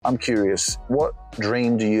I'm curious, what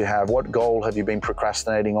dream do you have? What goal have you been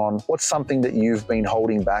procrastinating on? What's something that you've been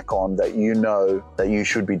holding back on that you know that you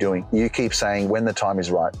should be doing? You keep saying when the time is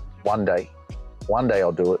right, one day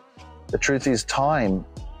I'll do it. The truth is, time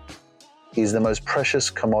is the most precious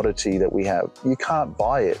commodity that we have. You can't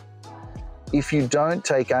buy it. If you don't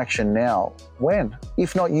take action now, when?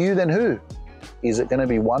 If not you, then who? Is it going to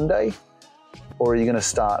be one day, or are you going to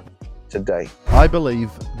start today? I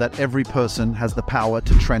believe that every person has the power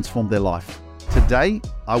to transform their life. Today,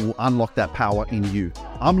 I will unlock that power in you.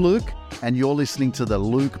 I'm Luke, and you're listening to the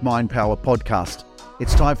Luke Mind Power podcast.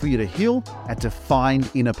 It's time for you to heal and to find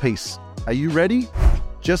inner peace. Are you ready?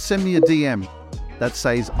 Just send me a DM that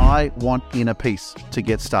says, I want inner peace, to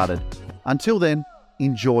get started. Until then,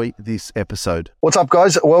 enjoy this episode. What's up,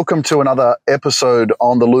 guys? Welcome to another episode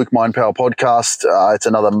on the Luke Mind Power podcast. It's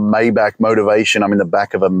another Maybach motivation. I'm in the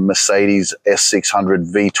back of a Mercedes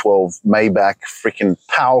S600 V12 Maybach, freaking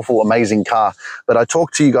powerful, amazing car. But I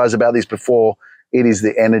talked to you guys about this before. It is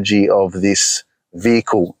the energy of this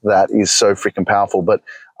vehicle that is so freaking powerful. But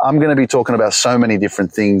I'm going to be talking about so many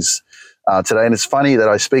different things today. And it's funny that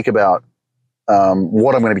I speak about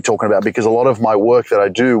what I'm going to be talking about, because a lot of my work that I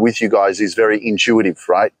do with you guys is very intuitive,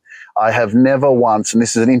 right? I have never once, and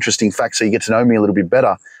this is an interesting fact so you get to know me a little bit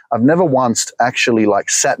better, I've never once actually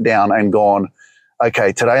sat down and gone,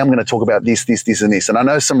 okay, today I'm going to talk about this, and this. And I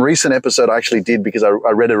know some recent episode I actually did because I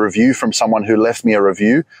read a review from someone who left me a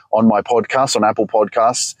review on my podcast, on Apple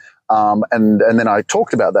Podcasts. And then I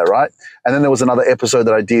talked about that, right? And then there was another episode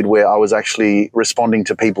that I did where I was actually responding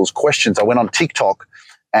to people's questions. I went on TikTok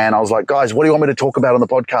and I was like, guys, what do you want me to talk about on the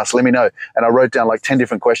podcast? Let me know. And I wrote down 10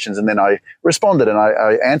 different questions, and then I responded and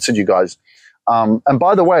I answered you guys. And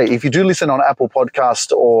by the way, if you do listen on Apple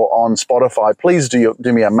Podcast or on Spotify, please do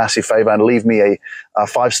me a massive favor and leave me a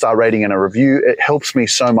 5-star rating and a review. It helps me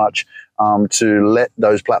so much to let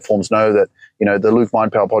those platforms know that, the Luke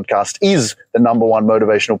Mind Power podcast is the #1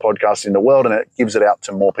 motivational podcast in the world, and it gives it out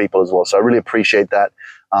to more people as well. So I really appreciate that.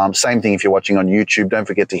 Same thing if you're watching on YouTube. Don't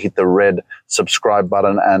forget to hit the red subscribe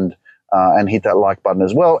button and hit that like button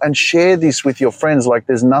as well. And share this with your friends.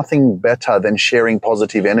 There's nothing better than sharing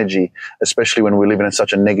positive energy, especially when we live in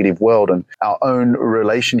such a negative world. And our own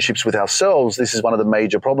relationships with ourselves, this is one of the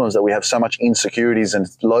major problems, that we have so much insecurities and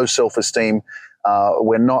low self-esteem.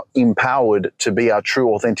 We're not empowered to be our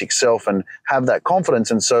true authentic self and have that confidence.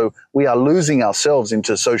 And so we are losing ourselves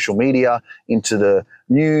into social media, into the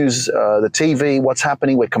news, the TV, what's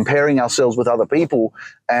happening. We're comparing ourselves with other people,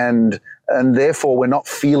 and therefore we're not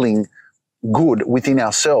feeling good within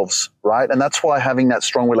ourselves, right? And that's why having that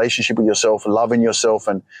strong relationship with yourself, loving yourself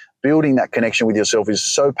and building that connection with yourself is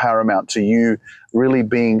so paramount to you really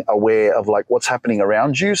being aware of what's happening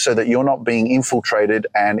around you, so that you're not being infiltrated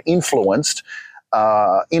and influenced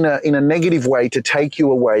in a negative way to take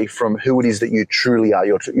you away from who it is that you truly are,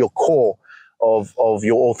 your core of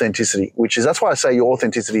your authenticity, that's why I say your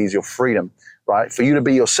authenticity is your freedom, right? For you to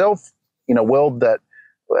be yourself in a world that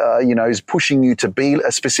is pushing you to be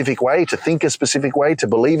a specific way, to think a specific way, to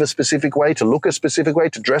believe a specific way, to look a specific way,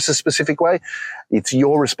 to dress a specific way. It's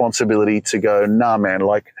your responsibility to go, nah, man,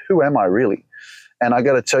 who am I really? And I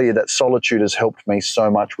got to tell you that solitude has helped me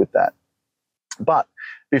so much with that. But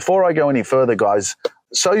before I go any further, guys,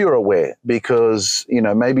 so you're aware, because,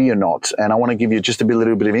 maybe you're not. And I want to give you just a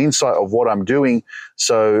little bit of insight of what I'm doing.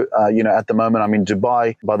 So, at the moment I'm in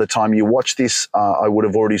Dubai. By the time you watch this, I would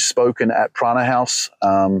have already spoken at Prana House.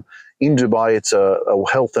 In Dubai, it's a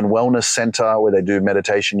health and wellness center where they do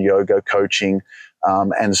meditation, yoga, coaching.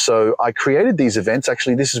 And so I created these events.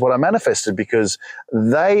 Actually, this is what I manifested, because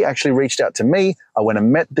they actually reached out to me. I went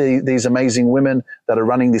and met these amazing women that are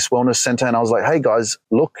running this wellness center. And I was like, hey guys,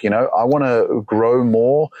 look, I want to grow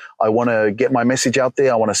more. I want to get my message out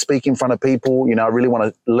there. I want to speak in front of people. I really want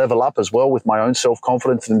to level up as well with my own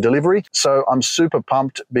self-confidence and delivery. So I'm super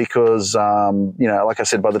pumped because, like I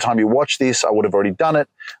said, by the time you watch this, I would have already done it,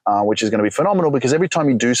 which is going to be phenomenal, because every time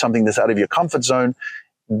you do something that's out of your comfort zone,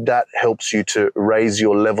 that helps you to raise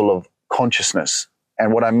your level of consciousness.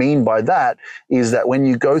 And what I mean by that is that when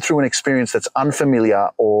you go through an experience that's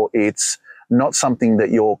unfamiliar, or it's not something that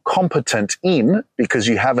you're competent in because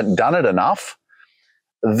you haven't done it enough,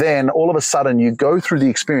 then all of a sudden you go through the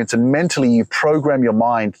experience and mentally you program your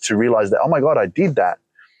mind to realize that, oh my God, I did that.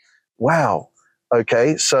 Wow.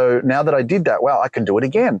 Okay, so now that I did that, wow, I can do it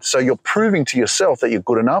again. So you're proving to yourself that you're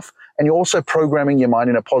good enough, and you're also programming your mind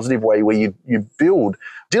in a positive way where you build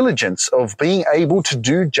diligence of being able to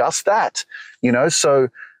do just that. So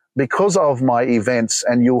because of my events,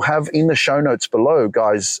 and you'll have in the show notes below,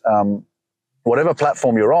 guys, whatever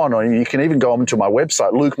platform you're on, or you can even go onto my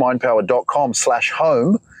website,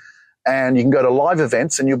 lukemindpower.com/home, And you can go to live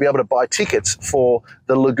events and you'll be able to buy tickets for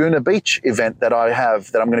the Laguna Beach event that I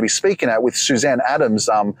have, that I'm going to be speaking at with Suzanne Adams.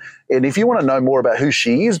 And if you want to know more about who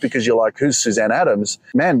she is, because you're like, who's Suzanne Adams?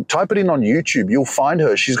 Man, type it in on YouTube. You'll find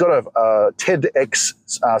her. She's got a TEDx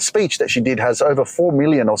speech that she did, has over 4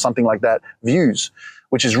 million or something like that views,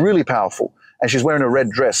 which is really powerful. And she's wearing a red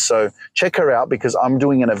dress. So check her out, because I'm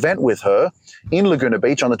doing an event with her in Laguna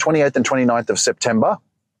Beach on the 28th and 29th of September.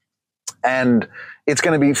 And it's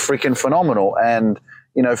going to be freaking phenomenal. And,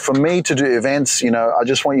 you know, for me to do events, you know, I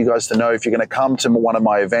just want you guys to know, if you're going to come to one of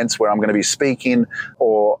my events where I'm going to be speaking,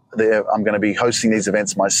 or I'm going to be hosting these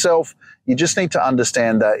events myself, you just need to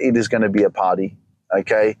understand that it is going to be a party.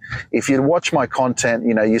 Okay. If you watch my content,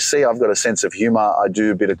 you know, you see I've got a sense of humor. I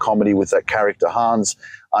do a bit of comedy with that character, Hans.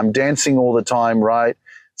 I'm dancing all the time, right?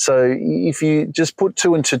 So if you just put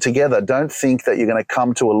two and two together, don't think that you're going to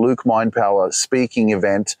come to a Luke Mindpower speaking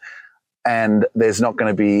event and there's not going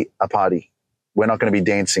to be a party. We're not going to be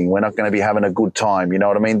dancing. We're not going to be having a good time. You know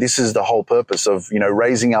what I mean? This is the whole purpose of, you know,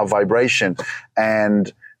 raising our vibration.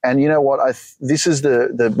 And you know what? This is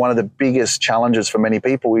the one of the biggest challenges for many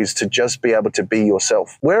people, is to just be able to be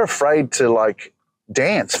yourself. We're afraid to, like,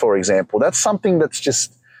 dance, for example. That's something that's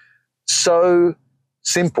just so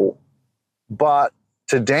simple. But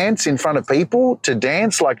to dance in front of people, to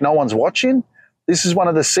dance like no one's watching, this is one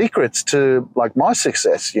of the secrets to, like, my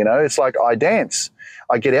success. You know, it's like, I dance,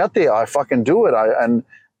 I get out there, I fucking do it.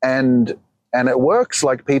 And it works.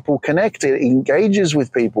 Like, people connect, it engages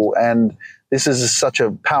with people. And this is such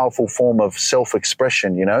a powerful form of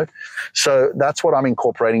self-expression, you know? So that's what I'm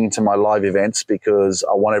incorporating into my live events, because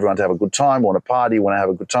I want everyone to have a good time, want to party, want to have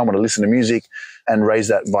a good time, want to listen to music and raise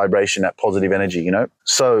that vibration, that positive energy, you know?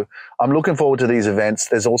 So I'm looking forward to these events.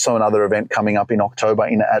 There's also another event coming up in October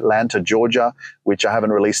in Atlanta, Georgia, which I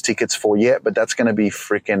haven't released tickets for yet, but that's going to be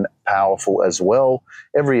freaking powerful as well.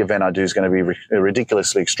 Every event I do is going to be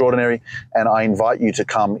ridiculously extraordinary. And I invite you to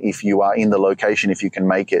come if you are in the location, if you can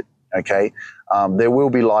make it. Okay. There will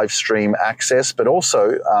be live stream access, but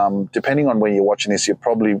also, depending on when you're watching this, you're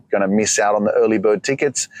probably going to miss out on the early bird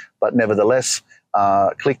tickets. But nevertheless,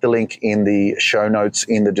 click the link in the show notes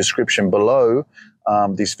in the description below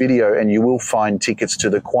this video, and you will find tickets to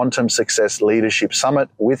the Quantum Success Leadership Summit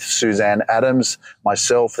with Suzanne Adams,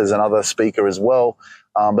 myself. There's another speaker as well.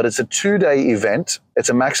 But it's a 2-day event. It's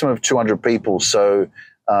a maximum of 200 people. So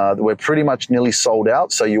we're pretty much nearly sold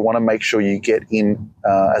out, so you want to make sure you get in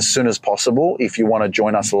as soon as possible if you want to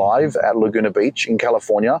join us live at Laguna Beach in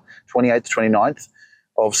California, 28th to 29th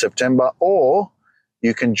of September, or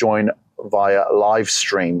you can join via live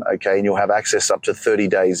stream, okay, and you'll have access up to 30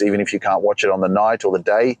 days. Even if you can't watch it on the night or the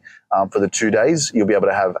day, for the 2 days, you'll be able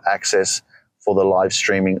to have access for the live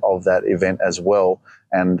streaming of that event as well.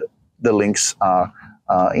 And the links are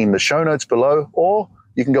in the show notes below, or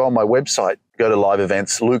you can go on my website, go to live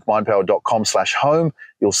events, lukemindpower.com/home.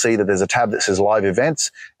 You'll see that there's a tab that says live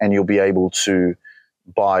events, and you'll be able to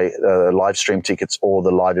buy live stream tickets or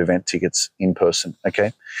the live event tickets in person.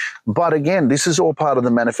 Okay. But again, this is all part of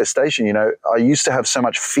the manifestation. You know, I used to have so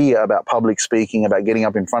much fear about public speaking, about getting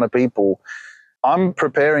up in front of people. I'm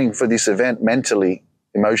preparing for this event mentally,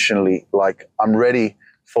 emotionally, like I'm ready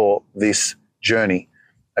for this journey.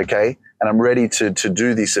 Okay. And I'm ready to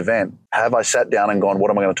do this event. Have I sat down and gone,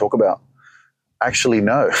 what am I going to talk about? Actually,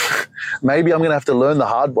 no. Maybe I'm going to have to learn the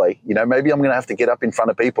hard way. You know, maybe I'm going to have to get up in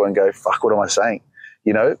front of people and go, fuck, what am I saying?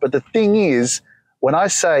 You know, but the thing is, when I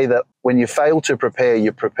say that when you fail to prepare,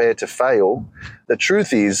 you prepare to fail, the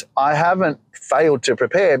truth is I haven't failed to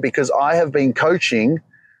prepare, because I have been coaching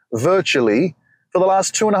virtually for the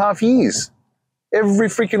last 2.5 years, every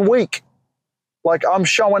freaking week. Like, I'm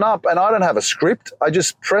showing up and I don't have a script. I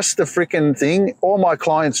just press the freaking thing. All my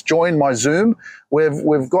clients join my Zoom.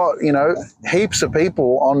 We've got, you know, heaps of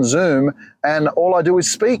people on Zoom, and all I do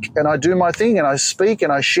is speak, and I do my thing, and I speak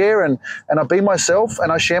and I share and I be myself,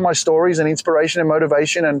 and I share my stories and inspiration and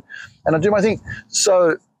motivation, and I do my thing.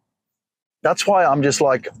 So that's why I'm just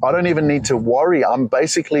like, I don't even need to worry. I've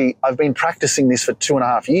been practicing this for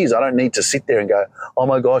 2.5 years. I don't need to sit there and go, oh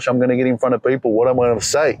my gosh, I'm going to get in front of people. What am I going to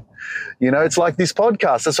say? You know, it's like this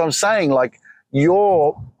podcast. That's what I'm saying. Like,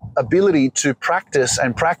 your ability to practice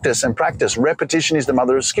and practice and practice. Repetition is the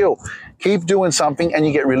mother of skill. Keep doing something and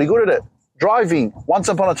you get really good at it. Driving. Once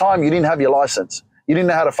upon a time, you didn't have your license. You didn't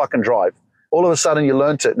know how to fucking drive. All of a sudden, you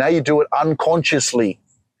learned it. Now you do it unconsciously.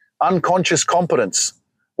 Unconscious competence,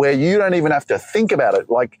 where you don't even have to think about it.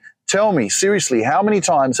 Like, tell me, seriously, how many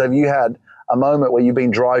times have you had a moment where you've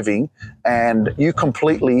been driving and you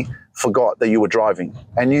completely forgot that you were driving?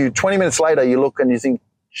 And 20 minutes later, you look and you think,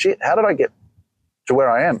 shit, how did I get to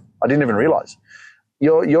where I am? I didn't even realize.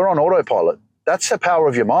 You're on autopilot. That's the power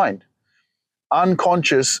of your mind.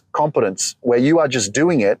 unconscious competence where you are just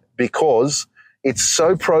doing it because it's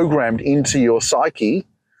so programmed into your psyche,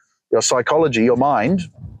 your psychology, your mind,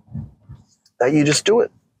 that you just do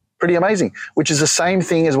it. Pretty amazing, which is the same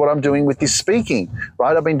thing as what I'm doing with this speaking,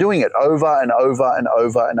 right? I've been doing it over and over and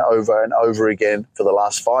over and over and over again for the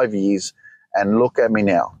last 5 years, and look at me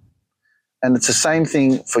now. And it's the same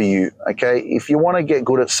thing for you, okay? If you want to get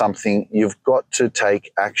good at something, you've got to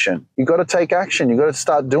take action. You've got to take action. You've got to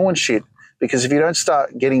start doing shit, because if you don't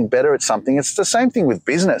start getting better at something, it's the same thing with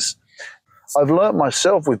business. I've learned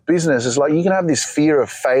myself with business, it's like you can have this fear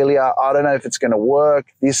of failure. I don't know if it's going to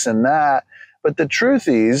work, this and that. But the truth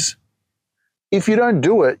is, if you don't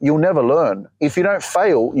do it, you'll never learn. If you don't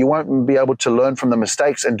fail, you won't be able to learn from the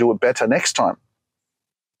mistakes and do it better next time.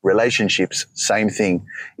 Relationships, same thing.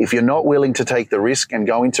 If you're not willing to take the risk and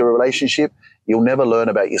go into a relationship, you'll never learn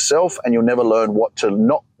about yourself, and you'll never learn what to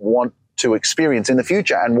not want to experience in the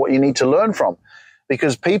future and what you need to learn from.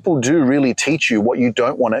 Because people do really teach you what you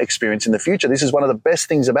don't want to experience in the future. This is one of the best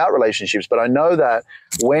things about relationships. But I know that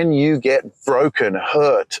when you get broken,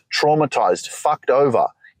 hurt, traumatized, fucked over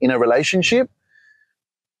in a relationship,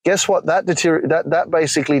 guess what? That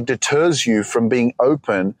basically deters you from being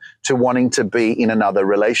open to wanting to be in another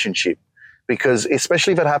relationship. Because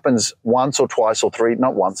especially if it happens once or twice or three,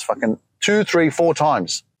 not once, fucking 2, 3, 4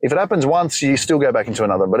 times. If it happens once, you still go back into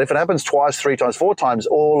another. But if it happens twice, 3 times, 4 times,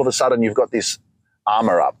 all of a sudden you've got this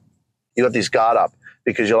armor up. You got this guard up,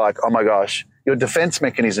 because you're like, oh my gosh, your defense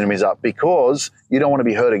mechanism is up because you don't want to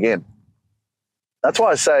be hurt again. That's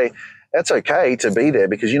why I say that's okay to be there,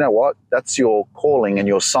 because you know what? That's your calling and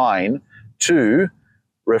your sign to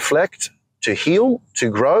reflect, to heal,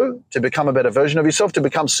 to grow, to become a better version of yourself, to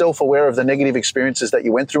become self-aware of the negative experiences that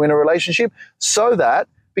you went through in a relationship, so that,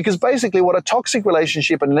 because basically what a toxic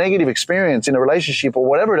relationship, a negative experience in a relationship, or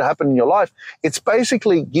whatever it happened in your life, it's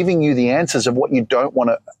basically giving you the answers of what you don't want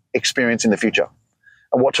to experience in the future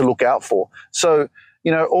and what to look out for. So,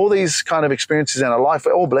 you know, all these kind of experiences in our life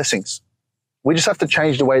are all blessings. We just have to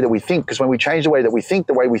change the way that we think, because when we change the way that we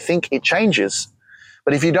think, it changes.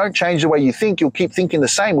 But if you don't change the way you think, you'll keep thinking the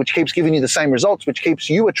same, which keeps giving you the same results, which keeps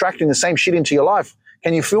you attracting the same shit into your life.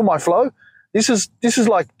 Can you feel my flow? This is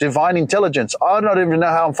like divine intelligence. I don't even know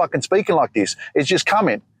how I'm fucking speaking like this. It's just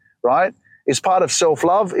coming, right? It's part of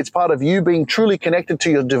self-love. It's part of you being truly connected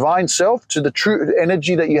to your divine self, to the true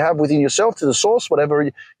energy that you have within yourself, to the source, whatever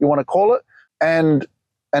you want to call it. And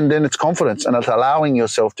then it's confidence, and it's allowing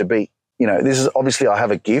yourself to be. You know, this is obviously, I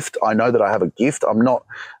have a gift. I know that I have a gift. I'm not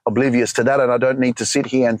oblivious to that, and I don't need to sit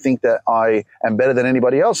here and think that I am better than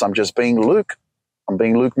anybody else. I'm just being Luke. I'm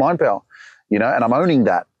being Luke Mindpower, you know, and I'm owning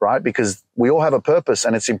that, right? Because we all have a purpose,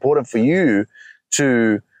 and it's important for you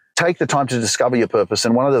to take the time to discover your purpose.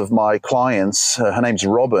 And one of my clients, her name's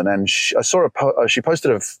Robin, and I saw she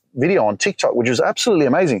posted a video on TikTok, which was absolutely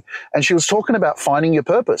amazing. And she was talking about finding your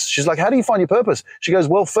purpose. She's like, how do you find your purpose? She goes,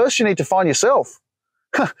 well, first you need to find yourself.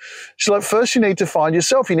 She's like, first you need to find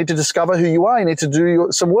yourself. You need to discover who you are. You need to do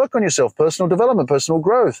some work on yourself, personal development, personal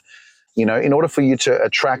growth. You know, in order for you to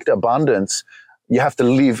attract abundance, you have to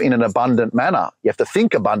live in an abundant manner. You have to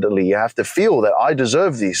think abundantly. You have to feel that I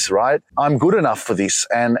deserve this, right? I'm good enough for this.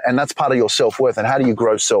 And that's part of your self-worth. And how do you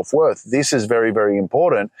grow self-worth? This is very, very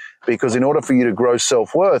important, because in order for you to grow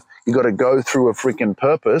self-worth, you've got to go through a freaking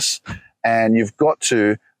purpose, and you've got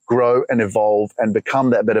to grow and evolve and become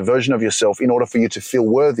that better version of yourself in order for you to feel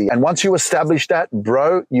worthy. And once you establish that,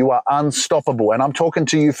 bro, you are unstoppable. And I'm talking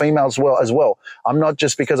to you females as well. I'm not,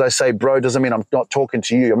 just because I say bro doesn't mean I'm not talking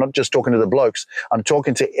to you. I'm not just talking to the blokes. I'm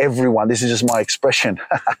talking to everyone. This is just my expression.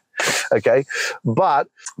 Okay. But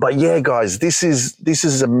yeah, guys, this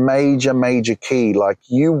is a major, major key. Like,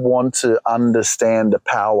 you want to understand the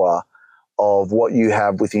power of what you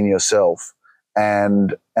have within yourself.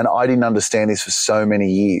 And I didn't understand this for so many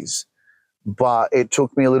years, but it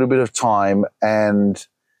took me a little bit of time, and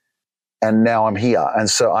now I'm here. And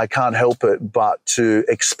so I can't help it but to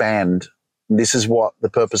expand. This is what the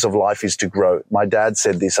purpose of life is, to grow. My dad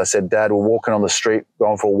said this. I said, Dad, we're walking on the street,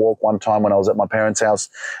 going for a walk one time when I was at my parents' house.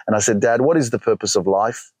 And I said, Dad, what is the purpose of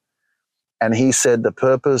life? And he said, the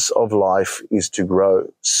purpose of life is to grow.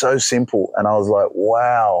 So simple. And I was like,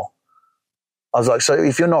 wow. I was like, so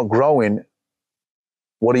if you're not growing,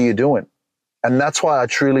 what are you doing? And that's why I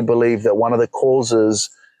truly believe that one of the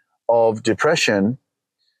causes of depression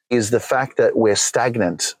is the fact that we're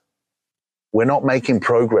stagnant. We're not making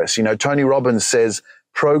progress. You know, Tony Robbins says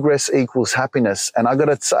progress equals happiness. And I got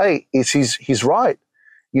to say, he's right.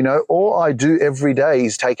 You know, all I do every day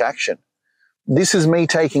is take action. This is me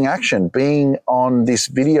taking action, being on this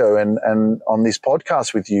video and on this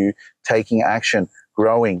podcast with you, taking action,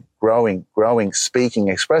 growing, speaking,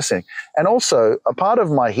 expressing. And also a part of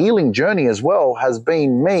my healing journey as well has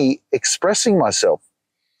been me expressing myself,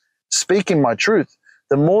 speaking my truth.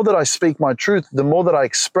 The more that I speak my truth, the more that I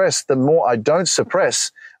express, the more I don't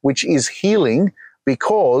suppress, which is healing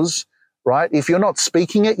because, right, if you're not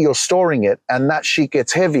speaking it, you're storing it, and that shit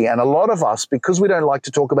gets heavy. And a lot of us, because we don't like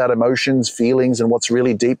to talk about emotions, feelings, and what's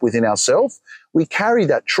really deep within ourselves, we carry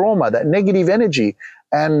that trauma, that negative energy.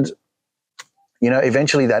 And, you know,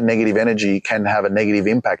 eventually that negative energy can have a negative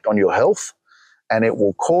impact on your health, and it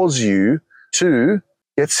will cause you to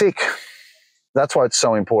get sick. That's why it's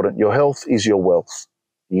so important. Your health is your wealth.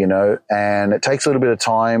 You know, and it takes a little bit of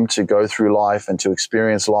time to go through life and to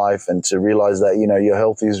experience life and to realize that, you know, your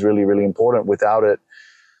health is really, really important. Without it,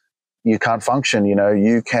 you can't function. You know,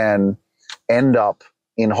 you can end up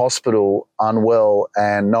in hospital unwell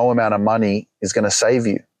and no amount of money is going to save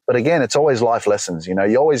you. But again, it's always life lessons. You know,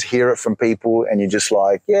 you always hear it from people and you're just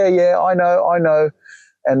like, yeah, I know.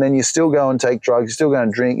 And then you still go and take drugs, you still go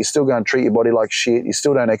and drink, you still go and treat your body like shit, you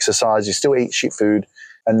still don't exercise, you still eat shit food.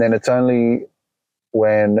 And then it's only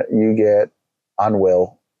when you get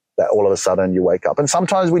unwell that all of a sudden you wake up. And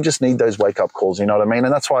sometimes we just need those wake up calls, you know what I mean?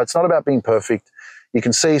 And that's why it's not about being perfect. You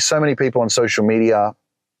can see so many people on social media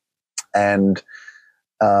and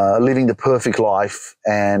living the perfect life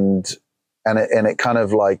and it kind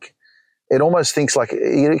of like, it almost thinks like,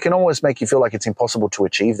 it can almost make you feel like it's impossible to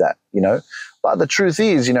achieve that, you know? But the truth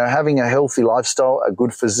is, you know, having a healthy lifestyle, a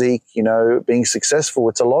good physique, you know, being successful,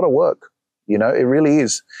 it's a lot of work, you know, it really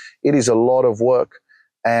is. It is a lot of work.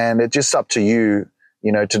 And it's just up to you,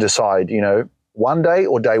 you know, to decide, you know, one day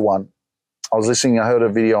or day one. I heard a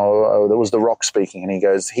video that was The Rock speaking, and he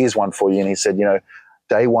goes, here's one for you. And he said, you know,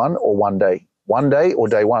 day one or one day or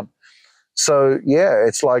day one. So yeah,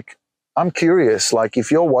 it's like, I'm curious, like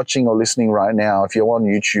if you're watching or listening right now, if you're on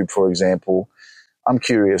YouTube, for example, I'm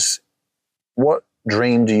curious, what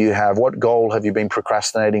dream do you have? What goal have you been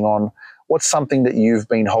procrastinating on? What's something that you've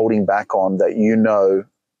been holding back on that you know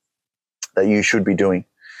that you should be doing?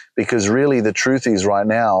 Because really the truth is right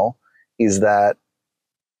now is that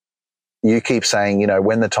you keep saying, you know,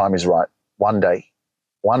 when the time is right, one day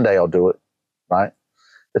I'll do it, right?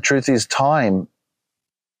 The truth is time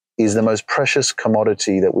is the most precious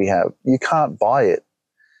commodity that we have. You can't buy it.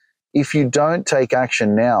 If you don't take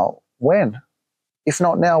action now, when? If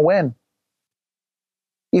not now, when?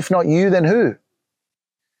 If not you, then who?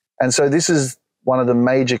 And so this is one of the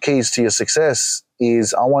major keys to your success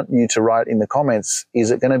is I want you to write in the comments,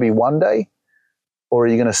 is it going to be one day or are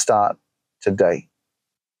you going to start today?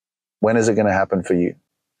 When is it going to happen for you?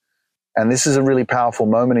 And this is a really powerful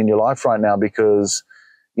moment in your life right now because,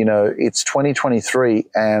 you know, it's 2023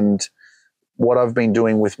 and what I've been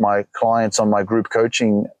doing with my clients on my group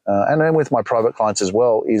coaching and then with my private clients as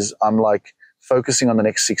well is I'm like focusing on the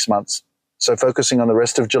next 6 months. So focusing on the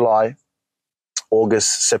rest of July,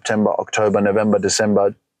 August, September, October, November,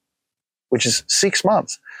 December, which is 6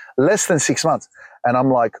 months, less than 6 months. And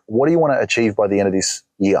I'm like, what do you want to achieve by the end of this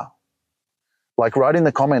year? Like write in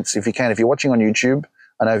the comments if you can. If you're watching on YouTube,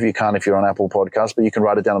 I know if you can't if you're on Apple Podcasts, but you can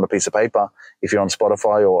write it down on a piece of paper. If you're on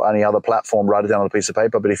Spotify or any other platform, write it down on a piece of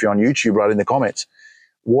paper. But if you're on YouTube, write in the comments.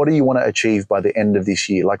 What do you want to achieve by the end of this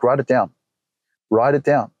year? Like write it down. Write it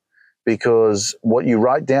down. Because what you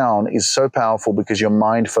write down is so powerful because your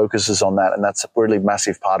mind focuses on that. And that's a really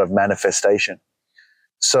massive part of manifestation.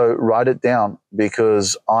 So write it down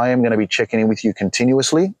because I am going to be checking in with you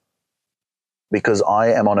continuously because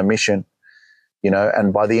I am on a mission, you know,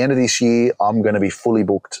 and by the end of this year, I'm going to be fully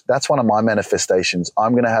booked. That's one of my manifestations.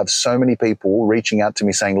 I'm going to have so many people reaching out to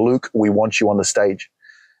me saying, Luke, we want you on the stage.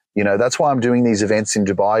 You know, that's why I'm doing these events in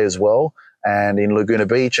Dubai as well. And in Laguna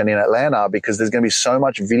Beach and in Atlanta, because there's going to be so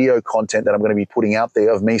much video content that I'm going to be putting out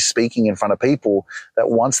there of me speaking in front of people that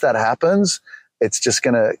once that happens, it's just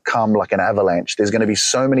going to come like an avalanche. There's going to be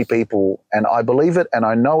so many people, and I believe it and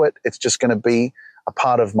I know it. It's just going to be a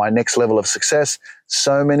part of my next level of success.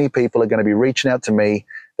 So many people are going to be reaching out to me.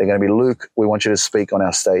 They're going to be, Luke, we want you to speak on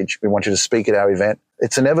our stage. We want you to speak at our event.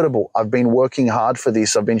 It's inevitable. I've been working hard for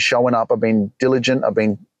this. I've been showing up. I've been diligent. I've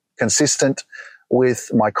been consistent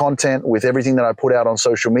with my content, with everything that I put out on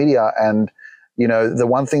social media. And, you know, the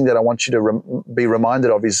one thing that I want you to be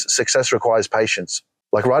reminded of is success requires patience.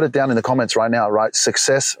 Like write it down in the comments right now, right?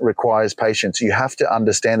 Success requires patience. You have to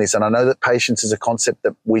understand this. And I know that patience is a concept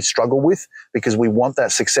that we struggle with because we want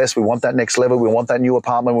that success. We want that next level. We want that new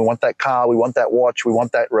apartment. We want that car. We want that watch. We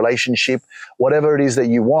want that relationship. Whatever it is that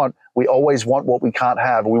you want, we always want what we can't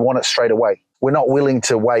have. We want it straight away. We're not willing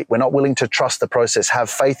to wait. We're not willing to trust the process,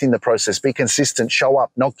 have faith in the process, be consistent, show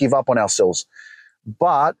up, not give up on ourselves.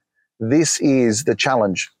 But this is the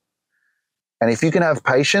challenge. And if you can have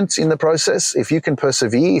patience in the process, if you can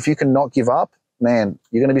persevere, if you can not give up, man,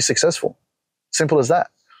 you're going to be successful. Simple as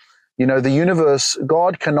that. You know, the universe,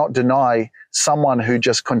 God cannot deny someone who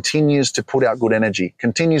just continues to put out good energy,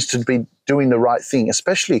 continues to be doing the right thing,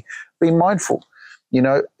 especially be mindful. You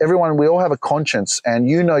know, everyone, we all have a conscience, and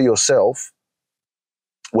you know yourself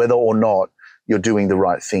whether or not you're doing the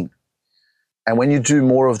right thing. And when you do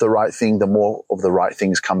more of the right thing, the more of the right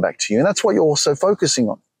things come back to you. And that's what you're also focusing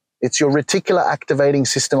on. It's your reticular activating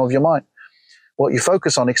system of your mind. What you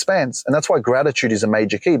focus on expands. And that's why gratitude is a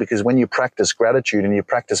major key, because when you practice gratitude and you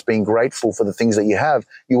practice being grateful for the things that you have,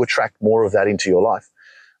 you attract more of that into your life,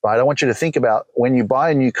 right? I want you to think about when you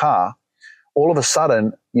buy a new car, all of a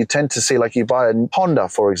sudden you tend to see, like you buy a Honda,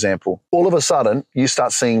 for example, all of a sudden you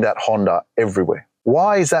start seeing that Honda everywhere.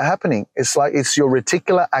 Why is that happening? It's like it's your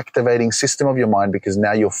reticular activating system of your mind, because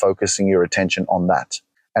now you're focusing your attention on that.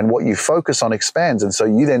 And what you focus on expands. And so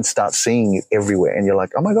you then start seeing it everywhere. And you're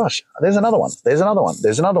like, oh my gosh, there's another one. There's another one.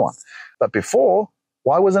 There's another one. But before,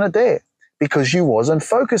 why wasn't it there? Because you wasn't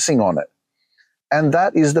focusing on it. And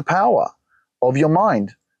that is the power of your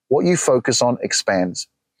mind. What you focus on expands.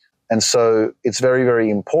 And so it's very, very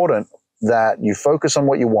important that you focus on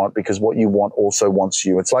what you want, because what you want also wants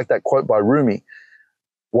you. It's like that quote by Rumi.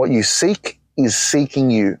 What you seek is seeking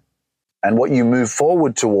you. And what you move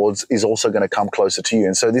forward towards is also going to come closer to you.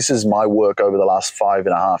 And so this is my work over the last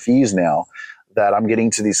 5.5 years now, that I'm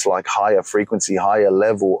getting to this like higher frequency, higher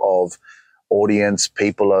level of audience.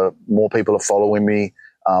 More people are following me.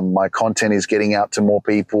 My content is getting out to more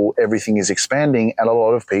people. Everything is expanding. And a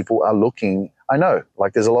lot of people are looking. I know,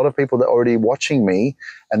 like there's a lot of people that are already watching me,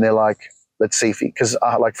 and they're like, let's see if because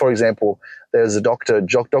like, for example, there's a Dr.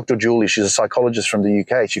 Julie. She's a psychologist from the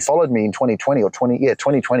UK. She followed me in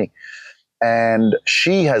 2020. And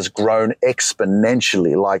she has grown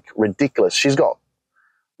exponentially, like ridiculous. She's got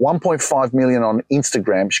 1.5 million on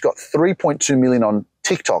Instagram. She's got 3.2 million on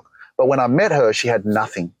TikTok. But when I met her, she had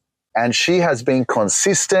nothing. And she has been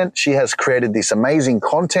consistent. She has created this amazing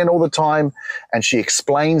content all the time. And she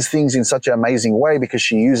explains things in such an amazing way, because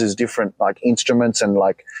she uses different like instruments and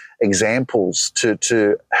like examples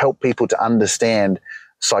to help people to understand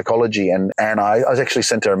psychology. And I actually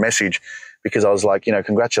sent her a message, because I was like, you know,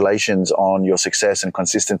 congratulations on your success and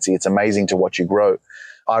consistency. It's amazing to watch you grow.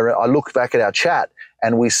 I look back at our chat,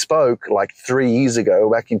 and we spoke like 3 years ago,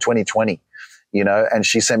 back in 2020, you know, and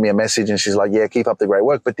she sent me a message and she's like, yeah, keep up the great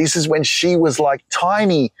work. But this is when she was like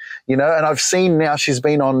tiny, you know, and I've seen now she's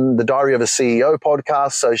been on the Diary of a CEO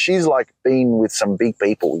podcast. So she's like been with some big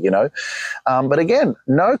people, you know. But again,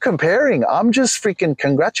 no comparing. I'm just freaking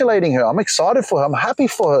congratulating her. I'm excited for her. I'm happy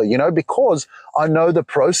for her, you know, because I know the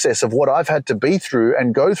process of what I've had to be through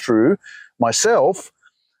and go through myself,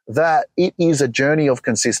 that it is a journey of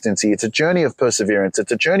consistency. It's a journey of perseverance.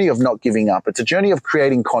 It's a journey of not giving up. It's a journey of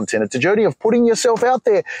creating content. It's a journey of putting yourself out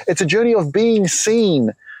there. It's a journey of being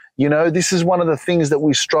seen. You know, this is one of the things that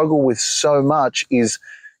we struggle with so much is,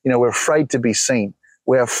 you know, we're afraid to be seen.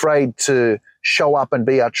 We're afraid to show up and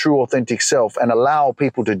be our true, authentic self and allow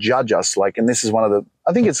people to judge us. Like, and this is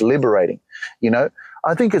I think it's liberating. You know,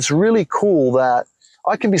 I think it's really cool that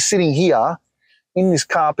I can be sitting here in this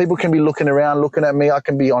car, people can be looking around, looking at me. I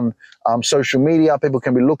can be on social media. People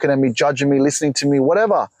can be looking at me, judging me, listening to me,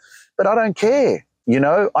 whatever. But I don't care. You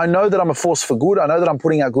know, I know that I'm a force for good. I know that I'm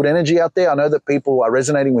putting out good energy out there. I know that people are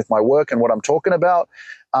resonating with my work and what I'm talking about.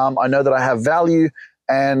 I know that I have value,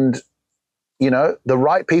 and, you know, the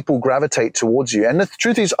right people gravitate towards you. And the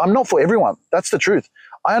truth is, I'm not for everyone. That's the truth.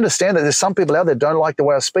 I understand that there's some people out there that don't like the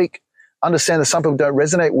way I speak. Understand that some people don't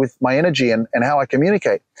resonate with my energy and how I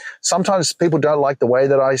communicate. Sometimes people don't like the way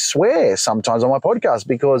that I swear sometimes on my podcast,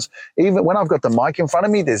 because even when I've got the mic in front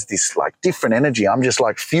of me, there's this like different energy. I'm just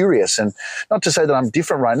like furious. And not to say that I'm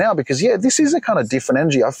different right now, because yeah, this is a kind of different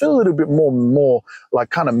energy. I feel a little bit more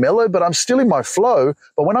like kind of mellow, but I'm still in my flow.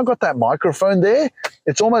 But when I've got that microphone there,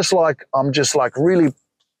 it's almost like I'm just like really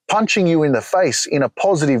punching you in the face in a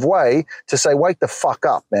positive way to say, wake the fuck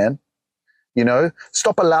up, man. You know,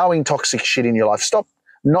 stop allowing toxic shit in your life. Stop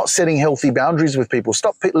not setting healthy boundaries with people.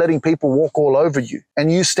 Stop letting people walk all over you,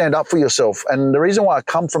 and you stand up for yourself. And the reason why I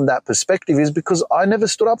come from that perspective is because I never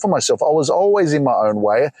stood up for myself. I was always in my own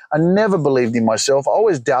way. I never believed in myself. I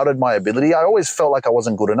always doubted my ability. I always felt like I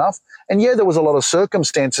wasn't good enough. And yeah, there was a lot of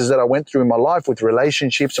circumstances that I went through in my life with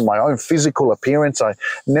relationships and my own physical appearance. I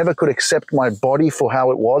never could accept my body for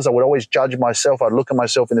how it was. I would always judge myself. I'd look at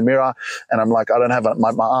myself in the mirror and I'm like, I don't have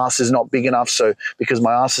my ass is not big enough. So because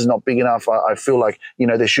my ass is not big enough, I feel like, you know,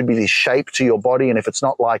 there should be this shape to your body. And if it's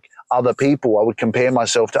not like other people, I would compare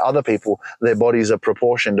myself to other people. Their bodies are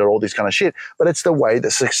proportioned or all this kind of shit. But it's the way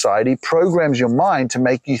that society programs your mind to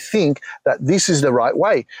make you think that this is the right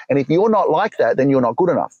way. And if you're not like that, then you're not good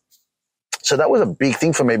enough. So that was a big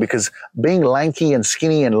thing for me, because being lanky and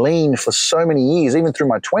skinny and lean for so many years, even through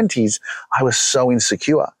my 20s, I was so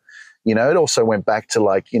insecure. It also went back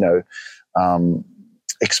to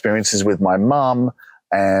experiences with my mum,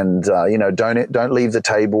 and don't leave the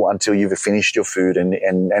table until you've finished your food,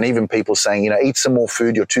 and even people saying, eat some more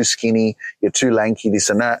food, you're too skinny, you're too lanky, this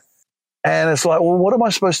and that. And it's like, well, what am I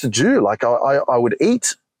supposed to do? Like I would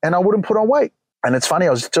eat and I wouldn't put on weight. And it's funny, I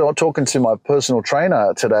was talking to my personal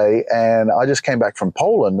trainer today, and I just came back from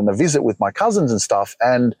Poland and a visit with my cousins and stuff,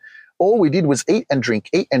 and all we did was eat and drink,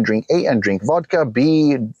 vodka,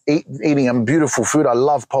 beer, eating beautiful food. I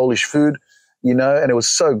love Polish food. And it was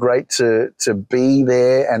so great to be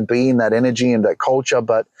there and be in that energy and that culture.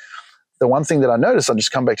 But the one thing that I noticed, I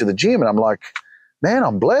just come back to the gym and I'm like, man,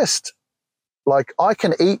 I'm blessed. Like, I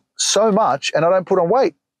can eat so much and I don't put on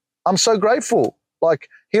weight. I'm so grateful. Like,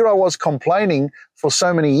 here I was complaining for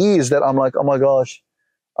so many years that I'm like, oh my gosh,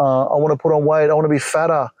 I want to put on weight. I want to be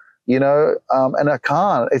fatter, and I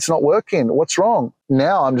can't. It's not working. What's wrong?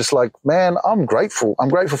 Now I'm just like, man, I'm grateful. I'm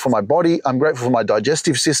grateful for my body. I'm grateful for my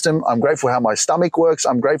digestive system. I'm grateful how my stomach works.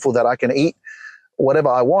 I'm grateful that I can eat whatever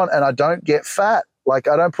I want and I don't get fat. Like,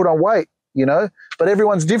 I don't put on weight, but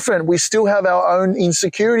everyone's different. We still have our own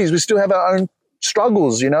insecurities. We still have our own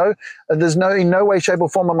struggles, and there's in no way, shape or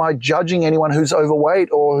form am I judging anyone who's overweight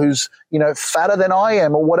or who's, fatter than I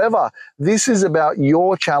am or whatever. This is about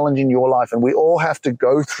your challenge in your life, and we all have to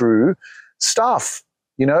go through stuff,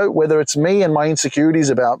 whether it's me and my insecurities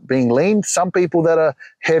about being lean. Some people that are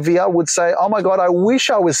heavier would say, oh my God, I wish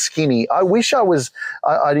I was skinny. I wish I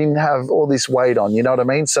didn't have all this weight on, you know what I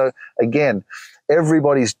mean? So again,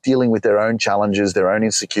 everybody's dealing with their own challenges, their own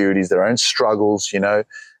insecurities, their own struggles,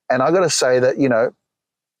 And I got to say that,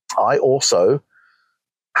 I also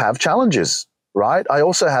have challenges, right? I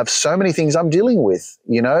also have so many things I'm dealing with,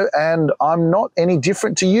 and I'm not any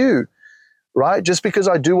different to you, right? Just because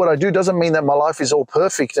I do what I do doesn't mean that my life is all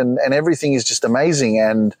perfect and everything is just amazing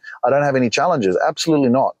and I don't have any challenges. Absolutely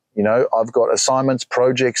not. I've got assignments,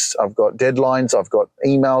 projects, I've got deadlines, I've got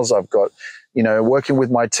emails, I've got, working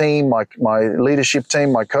with my team, my leadership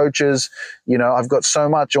team, my coaches, I've got so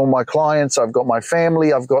much, all my clients, I've got my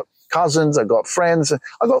family, I've got cousins, I've got friends,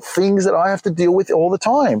 I've got things that I have to deal with all the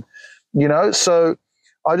time, So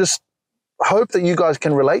I just hope that you guys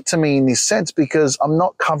can relate to me in this sense, because I'm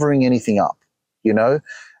not covering anything up,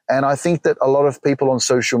 And I think that a lot of people on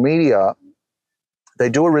social media, they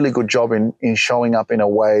do a really good job in showing up in a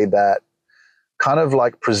way that kind of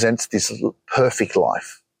like presents this perfect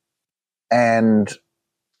life. And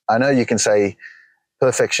I know you can say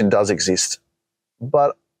perfection does exist,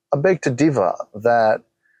 but I beg to differ that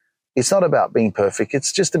it's not about being perfect.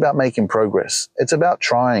 It's just about making progress. It's about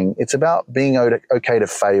trying. It's about being okay to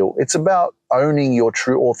fail. It's about owning your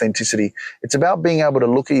true authenticity. It's about being able to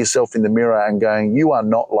look at yourself in the mirror and going, you are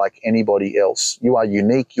not like anybody else. You are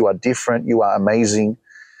unique. You are different. You are amazing.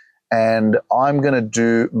 And I'm going to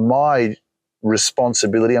do my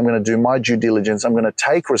responsibility. I'm going to do my due diligence. I'm going to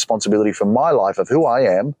take responsibility for my life of who I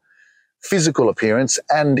am, physical appearance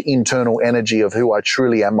and internal energy of who I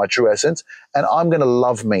truly am, my true essence. And I'm going to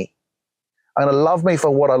love me. I'm going to love me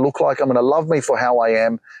for what I look like. I'm going to love me for how I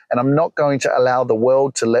am. And I'm not going to allow the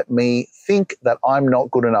world to let me think that I'm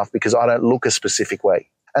not good enough because I don't look a specific way.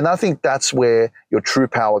 And I think that's where your true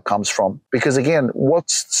power comes from. Because again,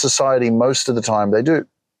 what's society most of the time they do?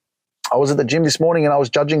 I was at the gym this morning and I was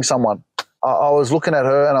judging someone. I was looking at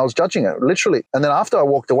her and I was judging her, literally. And then after I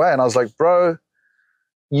walked away and I was like, bro,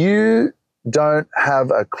 you don't have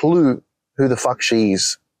a clue who the fuck she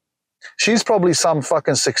is. She's probably some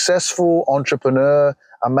fucking successful entrepreneur,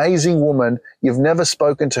 amazing woman. You've never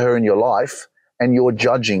spoken to her in your life and you're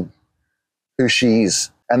judging who she is.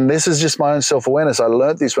 And this is just my own self-awareness. I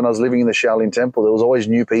learned this when I was living in the Shaolin Temple. There was always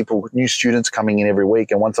new people, new students coming in every week.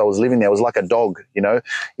 And once I was living there, it was like a dog,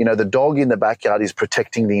 the dog in the backyard is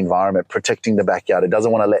protecting the environment, protecting the backyard. It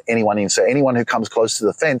doesn't want to let anyone in. So anyone who comes close to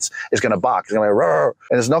the fence is going to bark. It's going to roar,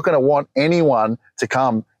 and it's not going to want anyone to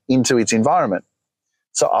come into its environment.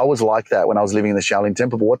 So I was like that when I was living in the Shaolin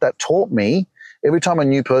Temple. But what that taught me, every time a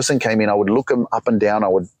new person came in, I would look them up and down. I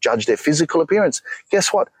would judge their physical appearance.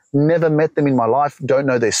 Guess what? Never met them in my life, don't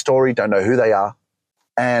know their story, don't know who they are.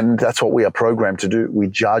 And that's what we are programmed to do. We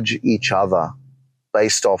judge each other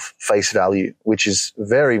based off face value, which is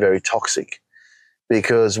very, very toxic,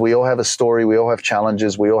 because we all have a story, we all have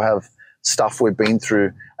challenges, we all have stuff we've been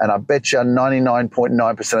through. And I bet you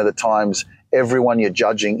 99.9% of the times, everyone you're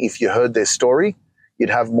judging, if you heard their story, you'd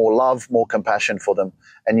have more love, more compassion for them.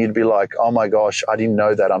 And you'd be like, oh my gosh, I didn't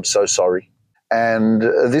know that. I'm so sorry. And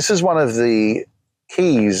this is one of the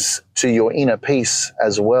keys to your inner peace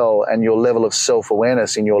as well, and your level of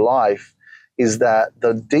self-awareness in your life, is that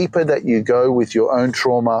the deeper that you go with your own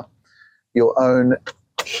trauma, your own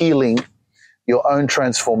healing, your own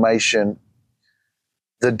transformation,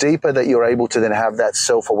 the deeper that you're able to then have that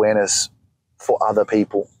self-awareness for other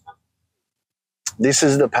people. This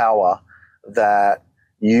is the power that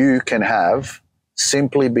you can have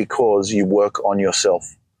simply because you work on yourself.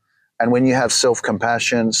 And when you have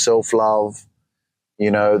self-compassion, self-love,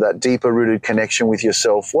 that deeper rooted connection with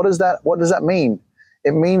yourself, what does that mean?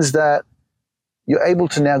 It means that you're able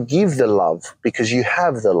to now give the love because you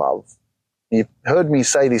have the love. You've heard me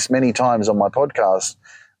say this many times on my podcast,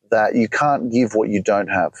 that you can't give what you don't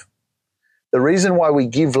have. The reason why we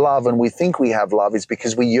give love and we think we have love is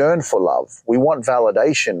because we yearn for love. We want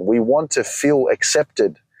validation. We want to feel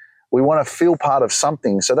accepted. We want to feel part of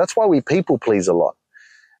something. So that's why we people please a lot.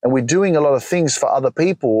 And we're doing a lot of things for other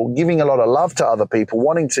people, giving a lot of love to other people,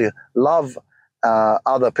 wanting to love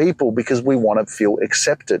other people because we want to feel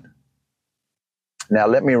accepted. Now,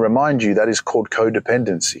 let me remind you, that is called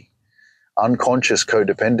codependency. Unconscious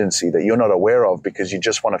codependency that you're not aware of because you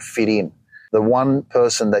just want to fit in. The one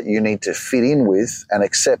person that you need to fit in with and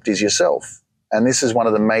accept is yourself. And this is one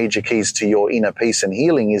of the major keys to your inner peace and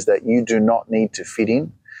healing, is that you do not need to fit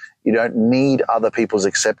in. You don't need other people's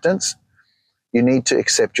acceptance. You need to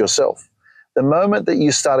accept yourself. The moment that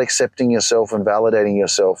you start accepting yourself and validating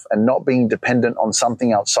yourself and not being dependent on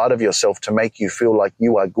something outside of yourself to make you feel like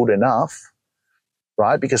you are good enough,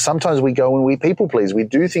 right? Because sometimes we go and we people please. We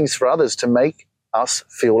do things for others to make us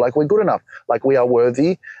feel like we're good enough, like we are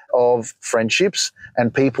worthy of friendships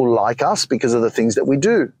and people like us because of the things that we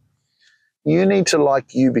do. You need to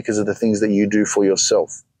like you because of the things that you do for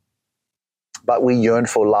yourself. But we yearn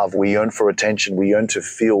for love, we yearn for attention, we yearn to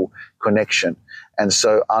feel connection. And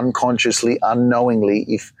so unconsciously, unknowingly,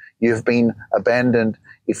 if you've been abandoned,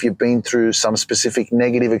 if you've been through some specific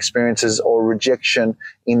negative experiences or rejection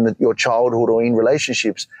in your childhood or in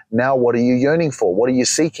relationships, now what are you yearning for? What are you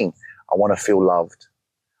seeking? I want to feel loved.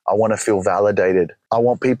 I want to feel validated. I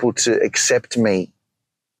want people to accept me.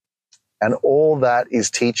 And all that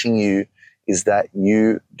is teaching you is that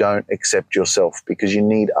you don't accept yourself because you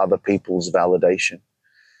need other people's validation.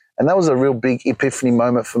 And that was a real big epiphany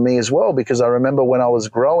moment for me as well, because I remember when I was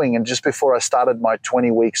growing and just before I started my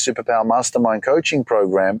 20-week Superpower Mastermind coaching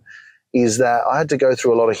program, is that I had to go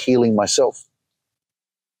through a lot of healing myself.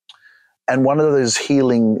 And one of those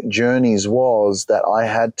healing journeys was that I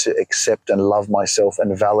had to accept and love myself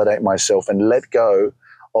and validate myself and let go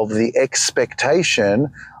of the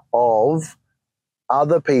expectation of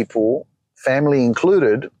other people, family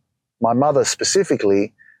included, my mother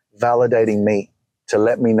specifically, validating me to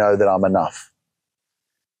let me know that I'm enough.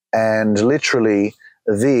 And literally,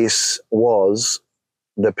 this was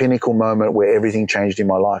the pinnacle moment where everything changed in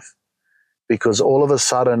my life. Because all of a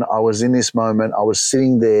sudden, I was in this moment, I was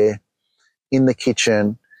sitting there in the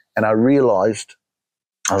kitchen, and I realized,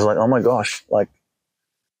 I was like, oh my gosh, like,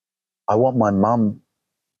 I want my mum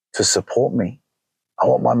to support me. I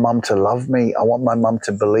want my mum to love me. I want my mum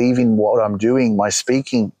to believe in what I'm doing, my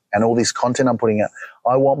speaking, and all this content I'm putting out.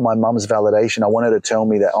 I want my mum's validation. I want her to tell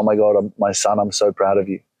me that, oh my God, my son, I'm so proud of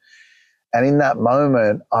you. And in that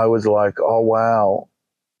moment, I was like, oh wow,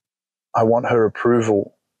 I want her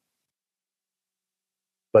approval.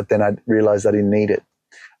 But then I realized I didn't need it.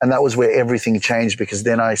 And that was where everything changed, because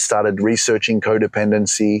then I started researching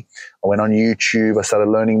codependency. I went on YouTube. I started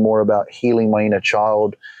learning more about healing my inner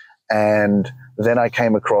child. And then I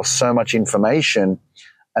came across so much information,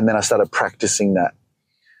 and then I started practicing that.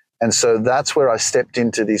 And so that's where I stepped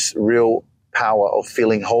into this real power of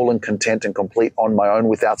feeling whole and content and complete on my own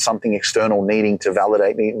without something external needing to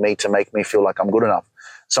validate me to make me feel like I'm good enough.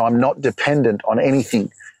 So I'm not dependent on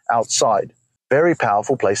anything outside. Very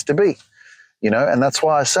powerful place to be. And that's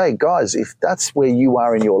why I say, guys, if that's where you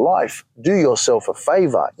are in your life, do yourself a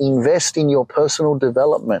favor. Invest in your personal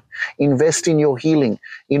development. Invest in your healing.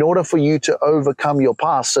 In order for you to overcome your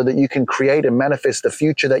past so that you can create and manifest the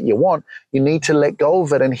future that you want, you need to let go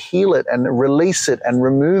of it and heal it and release it and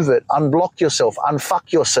remove it, unblock yourself,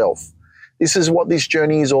 unfuck yourself. This is what this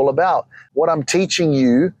journey is all about. What I'm teaching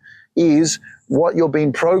you is what you're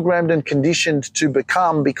being programmed and conditioned to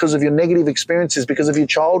become because of your negative experiences, because of your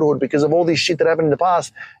childhood, because of all this shit that happened in the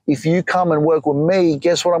past. If you come and work with me,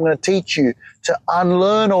 guess what I'm going to teach you? To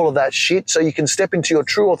unlearn all of that shit so you can step into your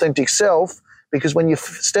true authentic self. Because when you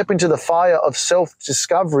step into the fire of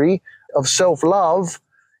self-discovery, of self-love,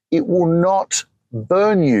 it will not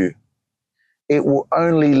burn you. it will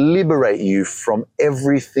only liberate you from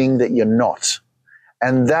everything that you're not.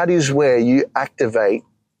 And that is where you activate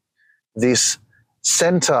this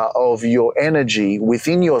center of your energy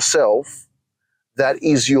within yourself that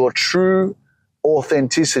is your true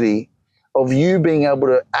authenticity of you being able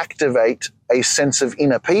to activate a sense of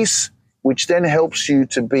inner peace, which then helps you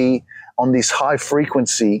to be on this high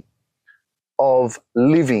frequency of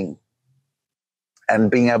living and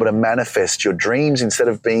being able to manifest your dreams instead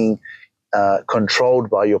of being controlled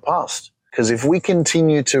by your past. Because if we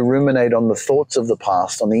continue to ruminate on the thoughts of the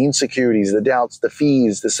past, on the insecurities, the doubts, the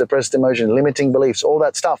fears, the suppressed emotions, limiting beliefs, all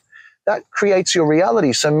that stuff, that creates your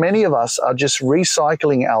reality. So many of us are just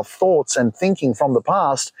recycling our thoughts and thinking from the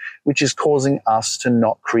past, which is causing us to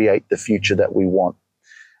not create the future that we want.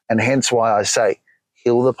 And hence why I say,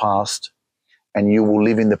 heal the past, and you will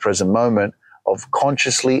live in the present moment of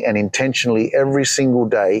consciously and intentionally every single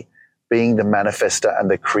day being the manifester and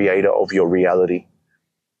the creator of your reality.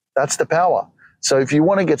 That's the power. So if you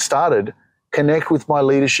want to get started, connect with my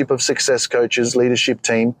Leadership of Success Coaches leadership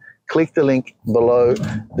team. Click the link below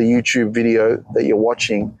the YouTube video that you're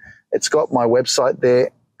watching. It's got my website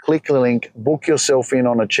there. Click the link, book yourself in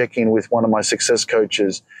on a check-in with one of my success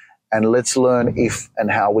coaches, and let's learn if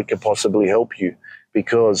and how we can possibly help you.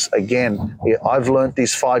 Because again, I've learned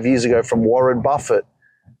this 5 years ago from Warren Buffett.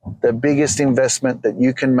 The biggest investment that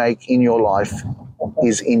you can make in your life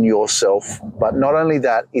is in yourself. But not only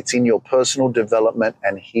that, it's in your personal development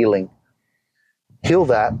and healing. Heal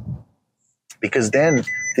that, because then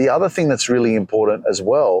the other thing that's really important as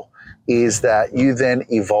well is that you then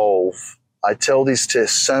evolve. I tell this to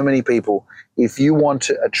so many people. If you want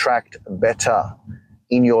to attract better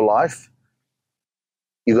in your life,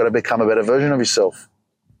 you've got to become a better version of yourself,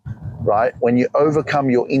 right? When you overcome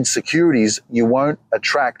your insecurities, you won't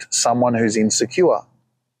attract someone who's insecure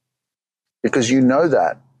because you know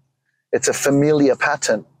that. It's a familiar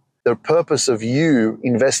pattern. The purpose of you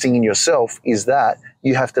investing in yourself is that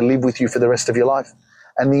you have to live with you for the rest of your life.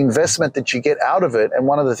 And the investment that you get out of it, and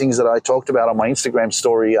one of the things that I talked about on my Instagram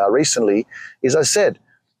story recently is I said,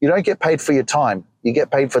 you don't get paid for your time. You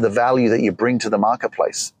get paid for the value that you bring to the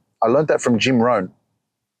marketplace. I learned that from Jim Rohn.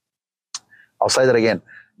 I'll say that again.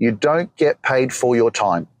 You don't get paid for your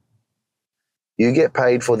time. You get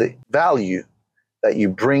paid for the value that you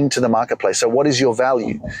bring to the marketplace. So what is your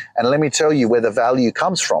value? And let me tell you where the value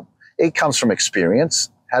comes from. It comes from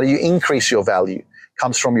experience. How do you increase your value? It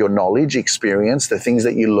comes from your knowledge, experience, the things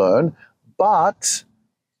that you learn. But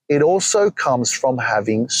it also comes from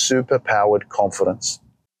having superpowered confidence.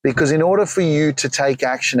 Because in order for you to take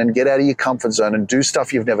action and get out of your comfort zone and do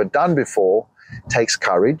stuff you've never done before, it takes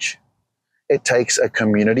courage. It takes a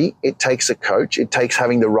community. It takes a coach. It takes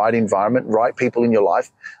having the right environment, right people in your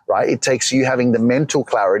life, right? It takes you having the mental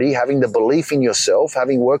clarity, having the belief in yourself,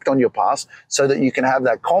 having worked on your past so that you can have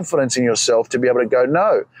that confidence in yourself to be able to go,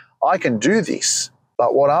 no, I can do this.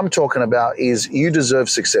 But what I'm talking about is you deserve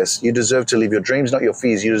success. You deserve to live your dreams, not your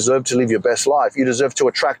fears. You deserve to live your best life. You deserve to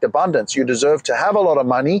attract abundance. You deserve to have a lot of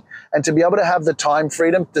money and to be able to have the time,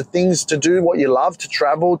 freedom, the things to do what you love, to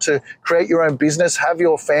travel, to create your own business, have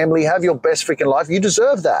your family, have your best freaking life. You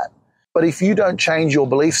deserve that. But if you don't change your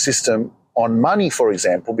belief system on money, for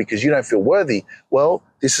example, because you don't feel worthy, well,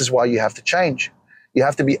 this is why you have to change. You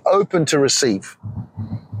have to be open to receive.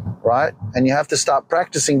 Right? And you have to start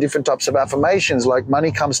practicing different types of affirmations like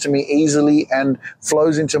money comes to me easily and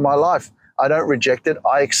flows into my life. I don't reject it.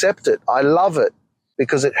 I accept it. I love it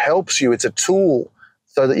because it helps you. It's a tool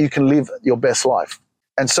so that you can live your best life.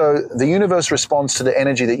 And so the universe responds to the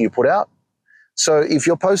energy that you put out. So if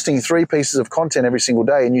you're posting 3 pieces of content every single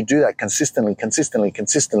day and you do that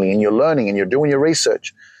consistently, and you're learning and you're doing your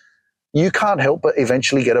research, you can't help but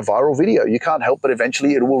eventually get a viral video. You can't help but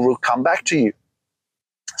eventually it will come back to you.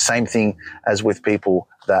 Same thing as with people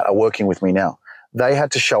that are working with me now. They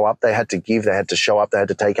had to show up, they had to give, they had to show up, they had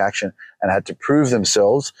to take action and had to prove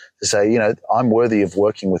themselves to say, you know, I'm worthy of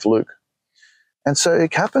working with Luke. And so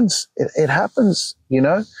it happens. It happens, you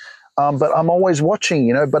know. But I'm always watching,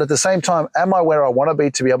 you know. But at the same time, am I where I want to be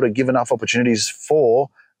to be able to give enough opportunities for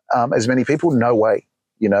as many people? No way.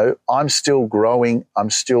 You know, I'm still growing. I'm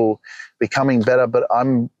still becoming better. But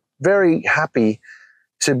I'm very happy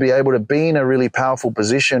to be able to be in a really powerful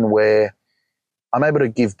position where I'm able to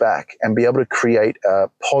give back and be able to create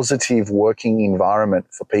a positive working environment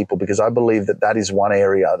for people, because I believe that that is one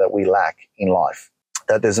area that we lack in life,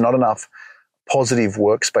 that there's not enough positive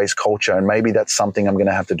workspace culture. And maybe that's something I'm going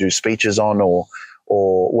to have to do speeches on or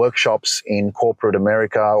workshops in corporate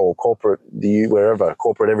America or corporate wherever,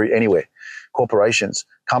 anywhere, corporations,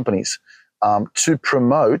 companies, to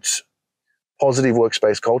promote positive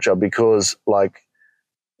workspace culture, because like,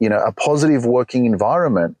 a positive working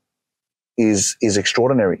environment is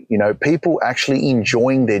extraordinary. People actually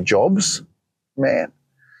enjoying their jobs, man,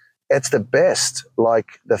 it's the best.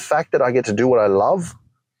 Like the fact that I get to do what I love,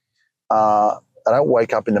 I don't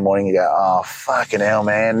wake up in the morning and go, oh, fucking hell,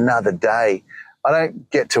 man, another day. I don't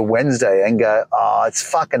get to Wednesday and go, oh, it's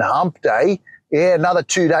fucking hump day. Yeah, another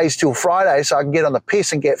 2 days till Friday so I can get on the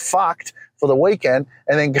piss and get fucked for the weekend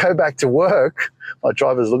and then go back to work. My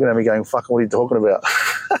driver's looking at me going, fucking, what are you talking about?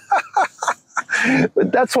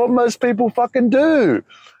 But that's what most people fucking do.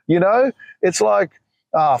 It's like,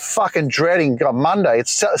 fucking dreading Monday.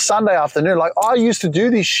 It's Sunday afternoon. Like, I used to do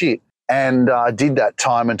this shit. And I did that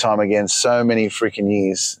time and time again, so many freaking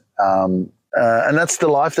years. And that's the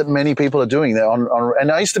life that many people are doing.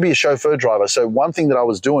 And I used to be a chauffeur driver. So one thing that I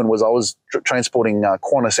was doing was I was transporting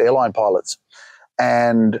Qantas airline pilots.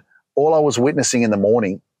 And all I was witnessing in the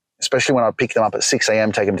morning, especially when I pick them up at 6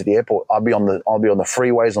 a.m., take them to the airport, I'll be on the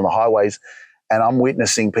freeways, on the highways, and I'm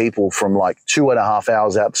witnessing people from like 2.5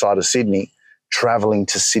 hours outside of Sydney traveling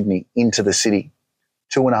to Sydney into the city.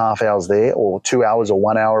 2.5 hours there, or 2 hours, or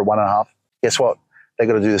 1 hour, 1.5. Guess what? They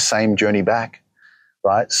got to do the same journey back,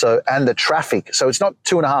 right? So, and the traffic. So it's not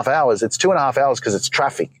 2.5 hours. It's 2.5 hours because it's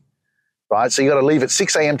traffic, right? So you got to leave at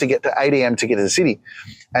 6 a.m. to get to 8 a.m. to get to the city.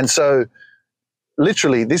 And so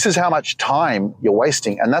literally, this is how much time you're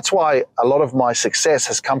wasting. And that's why a lot of my success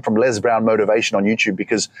has come from Les Brown Motivation on YouTube,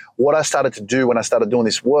 because what I started to do when I started doing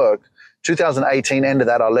this work, 2018, end of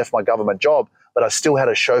that, I left my government job, but I still had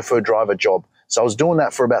a chauffeur driver job. So I was doing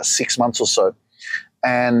that for about 6 months or so.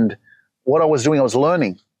 And what I was doing, I was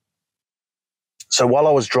learning. So while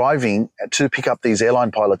I was driving to pick up these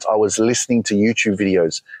airline pilots, I was listening to YouTube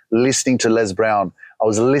videos, listening to Les Brown. I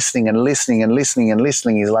was listening and listening and listening and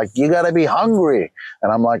listening. He's like, you got to be hungry.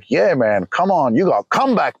 And I'm like, yeah, man, come on. You got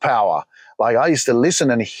comeback power. Like, I used to listen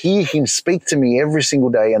and hear him speak to me every single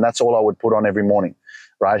day. And that's all I would put on every morning,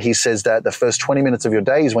 right? He says that the first 20 minutes of your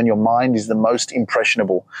day is when your mind is the most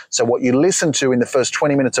impressionable. So what you listen to in the first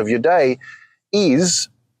 20 minutes of your day is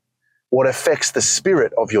what affects the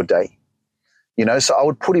spirit of your day. So I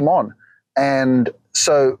would put him on. And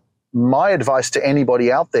so my advice to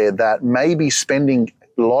anybody out there that may be spending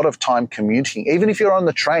a lot of time commuting, even if you're on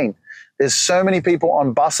the train, there's so many people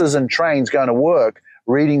on buses and trains going to work,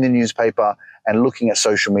 reading the newspaper and looking at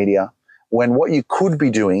social media, when what you could be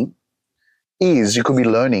doing is you could be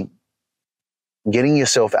learning, getting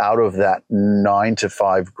yourself out of that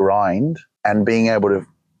 9-to-5 grind and being able to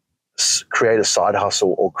create a side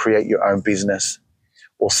hustle or create your own business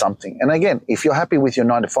or something. And again, if you're happy with your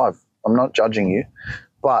 9-to-5, I'm not judging you,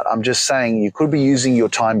 but I'm just saying you could be using your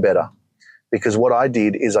time better, because what I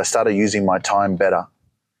did is I started using my time better.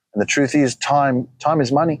 And the truth is time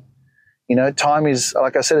is money. Time is,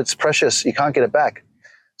 like I said, it's precious. You can't get it back.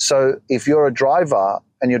 So if you're a driver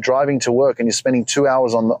and you're driving to work and you're spending 2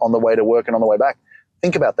 hours on the way to work and on the way back,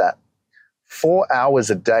 think about that. 4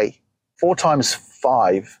 hours a day, 4 times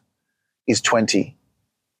 5 is 20.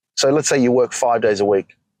 So let's say you work 5 days a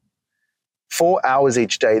week. 4 hours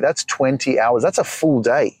each day, that's 20 hours. That's a full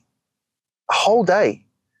day, a whole day.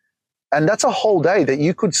 And that's a whole day that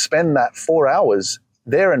you could spend that 4 hours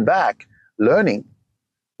there and back learning,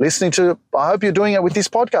 listening to. I hope you're doing it with this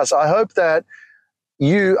podcast. I hope that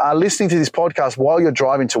you are listening to this podcast while you're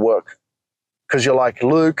driving to work, because you're like,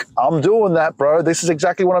 Luke, I'm doing that, bro. This is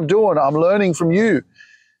exactly what I'm doing. I'm learning from you.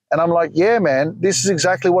 And I'm like, yeah, man, this is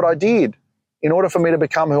exactly what I did. In order for me to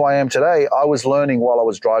become who I am today, I was learning while I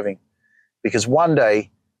was driving, because one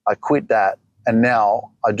day I quit that and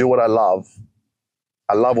now I do what I love.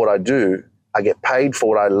 I love what I do. I get paid for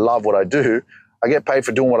what I love what I do. I get paid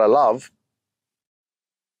for doing what I love,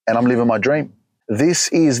 and I'm living my dream. This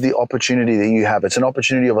is the opportunity that you have. It's an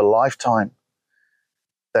opportunity of a lifetime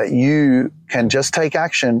that you can just take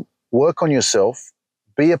action, work on yourself,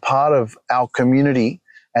 be a part of our community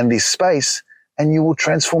and this space, and you will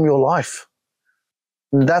transform your life.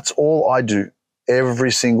 And that's all I do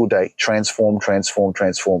every single day. Transform, transform,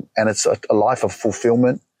 transform. And it's a life of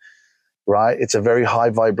fulfillment, right? It's a very high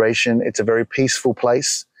vibration. It's a very peaceful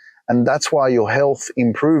place. And that's why your health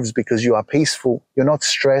improves, because you are peaceful. You're not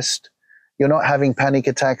stressed. You're not having panic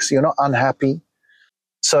attacks. You're not unhappy.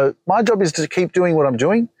 So my job is to keep doing what I'm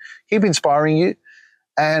doing, keep inspiring you,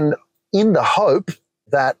 and in the hope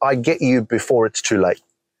that I get you before it's too late.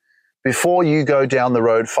 Before you go down the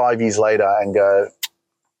road 5 years later and go,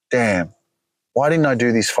 damn, why didn't I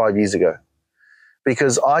do this 5 years ago?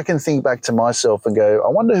 Because I can think back to myself and go, I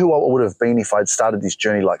wonder who I would have been if I'd started this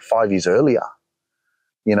journey like 5 years earlier.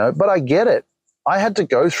 But I get it. I had to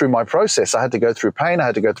go through my process. I had to go through pain. I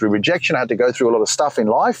had to go through rejection. I had to go through a lot of stuff in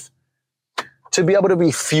life to be able to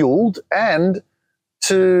be fueled and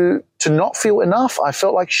to not feel enough. I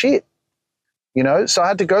felt like shit, so I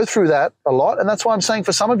had to go through that a lot. And that's why I'm saying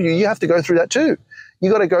for some of you, you have to go through that too.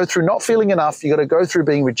 You got to go through not feeling enough. You got to go through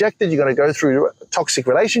being rejected. You got to go through toxic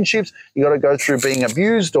relationships. You got to go through being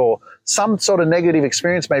abused or some sort of negative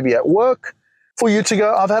experience, maybe at work, for you to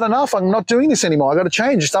go, I've had enough. I'm not doing this anymore. I got to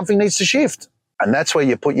change. Something needs to shift. And that's where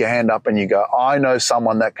you put your hand up and you go, I know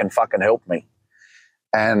someone that can fucking help me.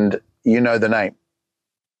 And you know the name,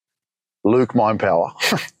 Luke Mind Power.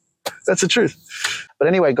 That's the truth. But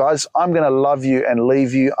anyway, guys, I'm going to love you and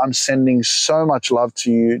leave you. I'm sending so much love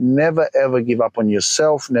to you. Never, ever give up on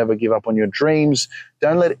yourself. Never give up on your dreams.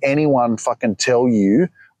 Don't let anyone fucking tell you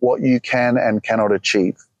what you can and cannot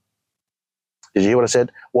achieve. Did you hear what I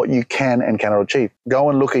said? What you can and cannot achieve. Go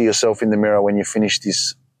and look at yourself in the mirror when you finish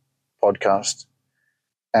this podcast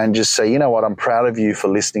and just say, you know what? I'm proud of you for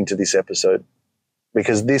listening to this episode,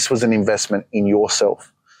 because this was an investment in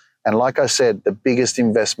yourself. And like I said, the biggest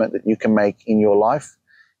investment that you can make in your life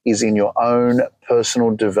is in your own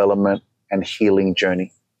personal development and healing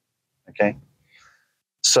journey. Okay?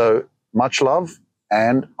 So much love,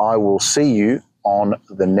 and I will see you on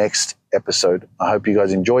the next episode. I hope you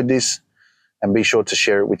guys enjoyed this, and be sure to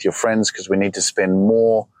share it with your friends, because we need to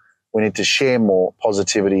share more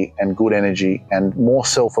positivity and good energy and more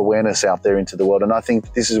self-awareness out there into the world. And I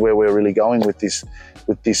think this is where we're really going with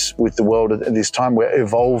the world at this time. We're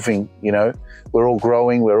evolving, we're all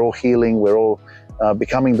growing, we're all healing, we're all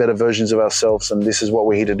becoming better versions of ourselves. And this is what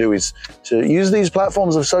we're here to do, is to use these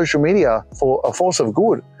platforms of social media for a force of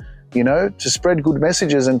good, to spread good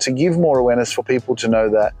messages and to give more awareness for people to know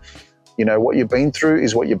that, what you've been through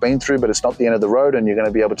is what you've been through, but it's not the end of the road, and you're going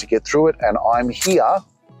to be able to get through it. And I'm here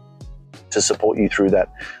to support you through that.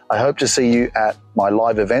 I hope to see you at my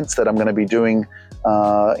live events that I'm going to be doing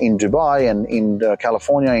in Dubai and in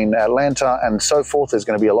California, in Atlanta, and so forth. There's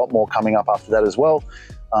going to be a lot more coming up after that as well.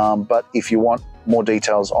 But if you want more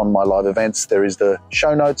details on my live events, there is the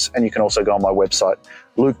show notes, and you can also go on my website,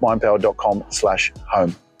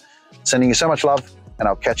 lukemindpower.com/home. Sending you so much love, and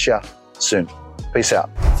I'll catch you soon. Peace out.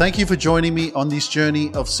 Thank you for joining me on this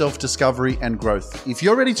journey of self-discovery and growth. If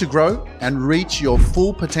you're ready to grow and reach your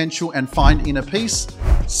full potential and find inner peace,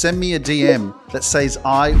 send me a DM that says,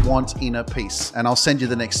 I want inner peace, and I'll send you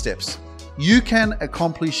the next steps. You can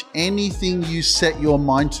accomplish anything you set your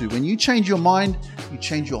mind to. When you change your mind, you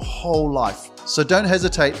change your whole life. So don't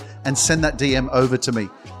hesitate and send that DM over to me.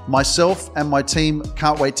 Myself and my team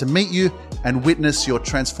can't wait to meet you and witness your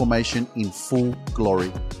transformation in full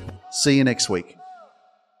glory. See you next week.